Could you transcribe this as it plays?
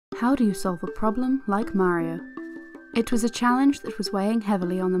How do you solve a problem like Mario? It was a challenge that was weighing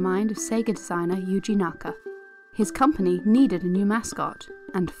heavily on the mind of Sega designer Yuji Naka. His company needed a new mascot,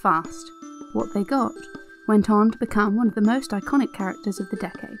 and fast. What they got went on to become one of the most iconic characters of the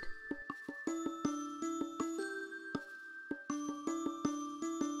decade.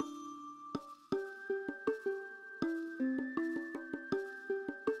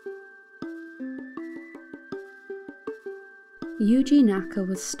 Yuji Naka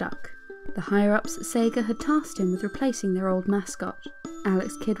was stuck. The higher-ups at Sega had tasked him with replacing their old mascot.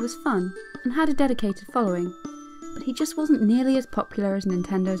 Alex Kidd was fun, and had a dedicated following, but he just wasn't nearly as popular as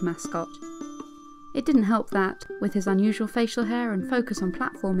Nintendo's mascot. It didn't help that, with his unusual facial hair and focus on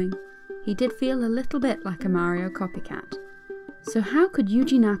platforming, he did feel a little bit like a Mario copycat. So how could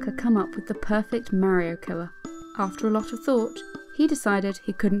Yuji Naka come up with the perfect Mario killer? After a lot of thought, he decided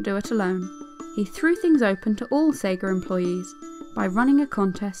he couldn't do it alone. He threw things open to all Sega employees by running a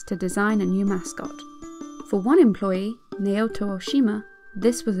contest to design a new mascot. For one employee, Naoto Ohshima,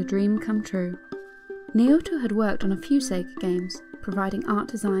 this was a dream come true. Naoto had worked on a few Sega games, providing art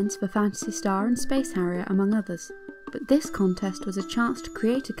designs for Phantasy Star and Space Harrier among others, but this contest was a chance to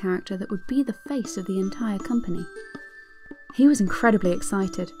create a character that would be the face of the entire company. He was incredibly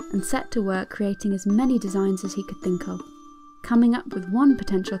excited and set to work creating as many designs as he could think of. Coming up with one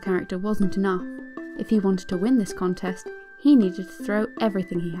potential character wasn't enough. If he wanted to win this contest, he needed to throw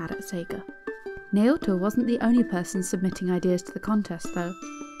everything he had at Sega. Naoto wasn't the only person submitting ideas to the contest though.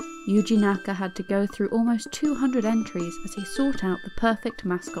 Yuji Naka had to go through almost 200 entries as he sought out the perfect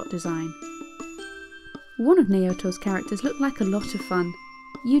mascot design. One of Naoto's characters looked like a lot of fun.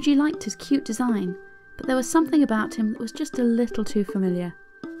 Yuji liked his cute design, but there was something about him that was just a little too familiar.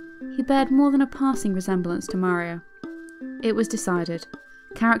 He bared more than a passing resemblance to Mario. It was decided,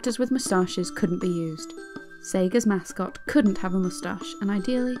 characters with moustaches couldn't be used. Sega's mascot couldn't have a moustache and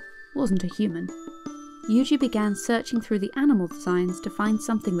ideally wasn't a human. Yuji began searching through the animal designs to find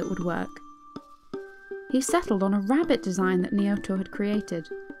something that would work. He settled on a rabbit design that Naoto had created.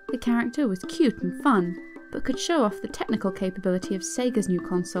 The character was cute and fun, but could show off the technical capability of Sega's new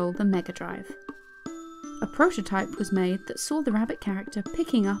console, the Mega Drive. A prototype was made that saw the rabbit character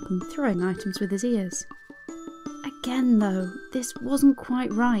picking up and throwing items with his ears. Again though, this wasn't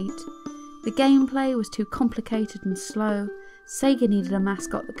quite right. The gameplay was too complicated and slow. Sega needed a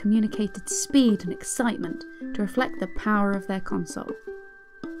mascot that communicated speed and excitement to reflect the power of their console.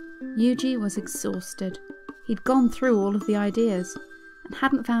 Yuji was exhausted. He'd gone through all of the ideas and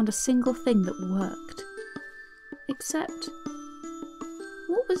hadn't found a single thing that worked. Except,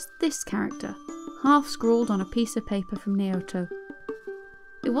 what was this character, half scrawled on a piece of paper from Naoto?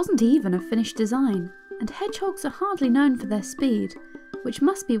 It wasn't even a finished design, and hedgehogs are hardly known for their speed, which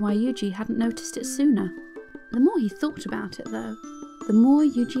must be why Yuji hadn't noticed it sooner. The more he thought about it though, the more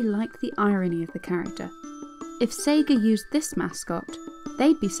Yuji liked the irony of the character. If Sega used this mascot,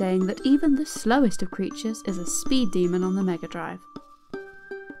 they'd be saying that even the slowest of creatures is a speed demon on the Mega Drive.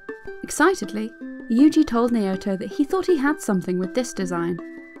 Excitedly, Yuji told Naoto that he thought he had something with this design.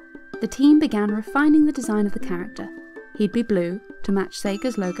 The team began refining the design of the character. He'd be blue, to match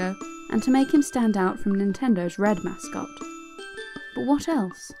Sega's logo, and to make him stand out from Nintendo's red mascot. But what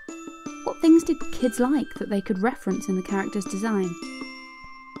else? What things did kids like that they could reference in the character's design?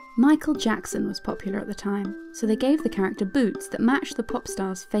 Michael Jackson was popular at the time, so they gave the character boots that matched the pop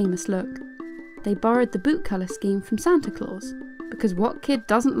star's famous look. They borrowed the boot colour scheme from Santa Claus, because what kid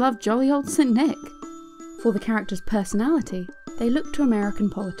doesn't love jolly old St. Nick? For the character's personality, they looked to American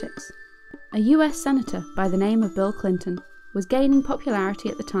politics. A US senator by the name of Bill Clinton was gaining popularity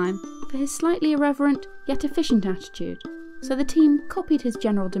at the time for his slightly irreverent yet efficient attitude, so the team copied his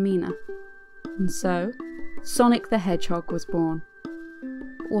general demeanour. And so, Sonic the Hedgehog was born.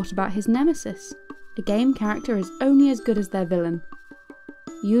 But what about his nemesis? A game character is only as good as their villain.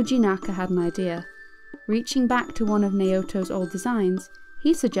 Yuji Naka had an idea. Reaching back to one of Naoto's old designs,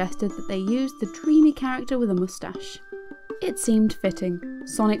 he suggested that they use the dreamy character with a moustache. It seemed fitting.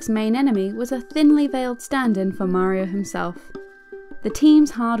 Sonic's main enemy was a thinly veiled stand-in for Mario himself. The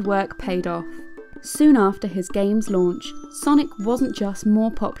team's hard work paid off. Soon after his game's launch, Sonic wasn't just more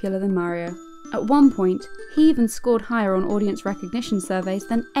popular than Mario. At one point, he even scored higher on audience recognition surveys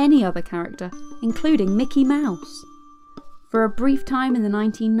than any other character, including Mickey Mouse. For a brief time in the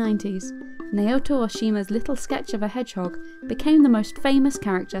 1990s, Naoto Ohshima's little sketch of a hedgehog became the most famous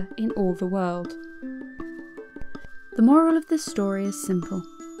character in all the world. The moral of this story is simple.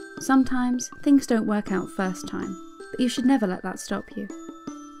 Sometimes things don't work out first time, but you should never let that stop you.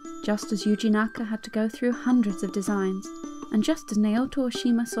 Just as Yuji Naka had to go through hundreds of designs, and just as Naoto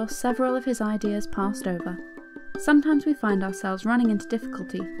Ohshima saw several of his ideas passed over, Sometimes we find ourselves running into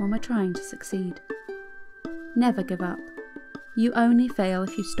difficulty when we're trying to succeed. Never give up. You only fail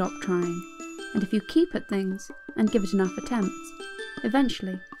if you stop trying, and if you keep at things and give it enough attempts,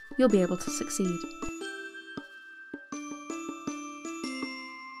 eventually you'll be able to succeed.